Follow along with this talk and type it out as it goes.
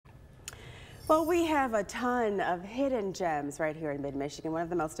Well, we have a ton of hidden gems right here in mid-Michigan. One of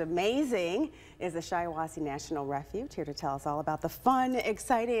the most amazing is the Shiawassee National Refuge. Here to tell us all about the fun,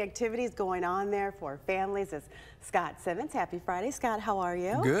 exciting activities going on there for families is Scott Simmons. Happy Friday, Scott. How are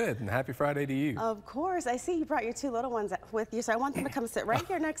you? Good, and happy Friday to you. Of course. I see you brought your two little ones with you, so I want them to come sit right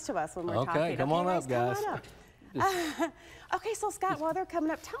here next to us when we're talking. Okay, come on up, guys. Come on up. Okay, so Scott, while they're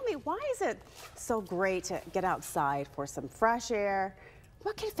coming up, tell me, why is it so great to get outside for some fresh air?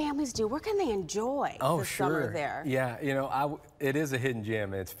 What can families do? What can they enjoy this summer there? Yeah, you know, it is a hidden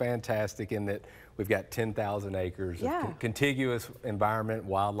gem, and it's fantastic in that we've got 10,000 acres of contiguous environment,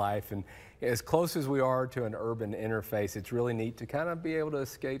 wildlife, and as close as we are to an urban interface, it's really neat to kind of be able to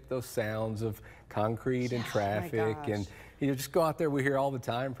escape those sounds of concrete and traffic. And you know, just go out there. We hear all the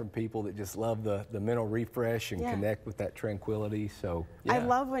time from people that just love the mental refresh and connect with that tranquility. So I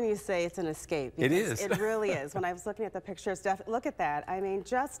love when you say it's an escape. It is. It really is. When I was looking at the pictures, look at that. I mean,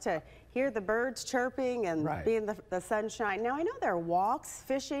 just to hear the birds chirping and be in the sunshine. Now, I know there are walks,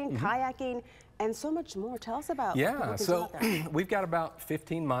 fishing, kayaking, and so much more. Tell us about so we've got about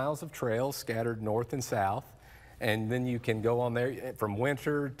 15 miles of trails scattered north and south, and then you can go on there from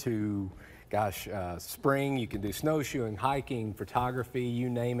winter to spring. You can do snowshoeing, hiking, photography, you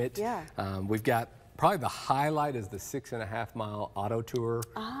name it. We've got probably the highlight is the 6.5 mile auto tour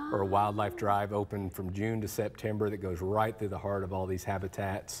or a wildlife drive open from June to September that goes right through the heart of all these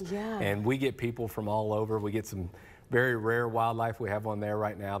habitats. And we get people from all over. We get some very rare wildlife. We have one there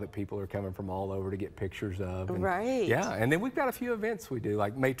right now that people are coming from all over to get pictures of. And and then we've got a few events we do.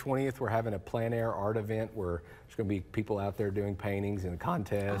 Like May 20th, we're having a plein air art event where there's going to be people out there doing paintings and a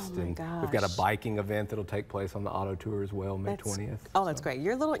contest. We've got a biking event that'll take place on the auto tour as well, May 20th. Oh, that's great.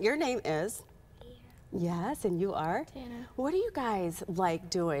 Your name is? Yes, and you are? Tana. What do you guys like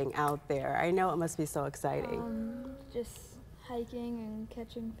doing out there? I know it must be so exciting. Just hiking and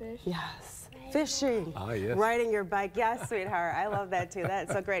catching fish. Yes. Fishing. Yes. Riding your bike. Yes, sweetheart. I love that too.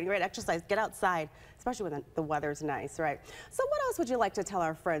 That's so great. Great exercise. Get outside, especially when the weather's nice, right? So what else would you like to tell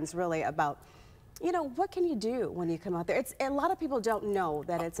our friends really about, you know, what can you do when you come out there? A lot of people don't know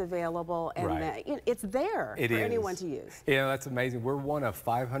that it's available and that it's there for anyone to use. Yeah, that's amazing. We're one of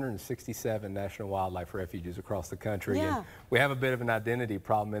 567 national wildlife refuges across the country. And we have a bit of an identity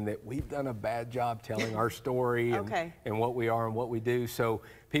problem in that we've done a bad job telling our story and what we are and what we do. So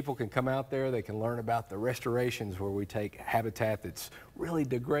people can come out there, they can learn about the restorations where we take habitat that's really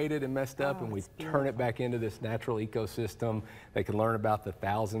degraded and messed up and we turn it back into this natural ecosystem. They can learn about the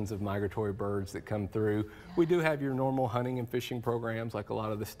thousands of migratory birds that come through. We do have your normal hunting and fishing programs like a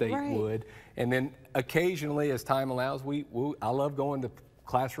lot of the state would. And then occasionally, as time allows, I love going to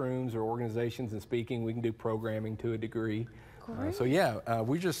classrooms or organizations and speaking. We can do programming to a degree. So yeah,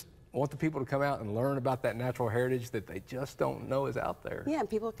 we just want the people to come out and learn about that natural heritage that they just don't know is out there. Yeah, and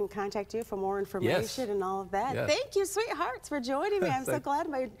people can contact you for more information and all of that. Thank you, sweethearts, for joining me. I'm so glad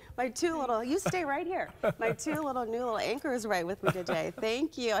my two little, you stay right here. My two new little anchors right with me today.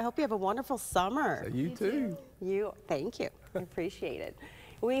 Thank you. I hope you have a wonderful summer. You too. Thank you. I appreciate it.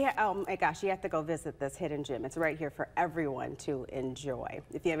 Oh my gosh, you have to go visit this hidden gem. It's right here for everyone to enjoy.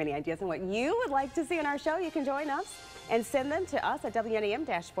 If you have any ideas on what you would like to see on our show, you can join us and send them to us at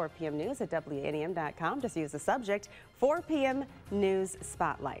WNEM-4PM News at WNEM.com. Just use the subject 4 p.m. News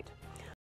Spotlight.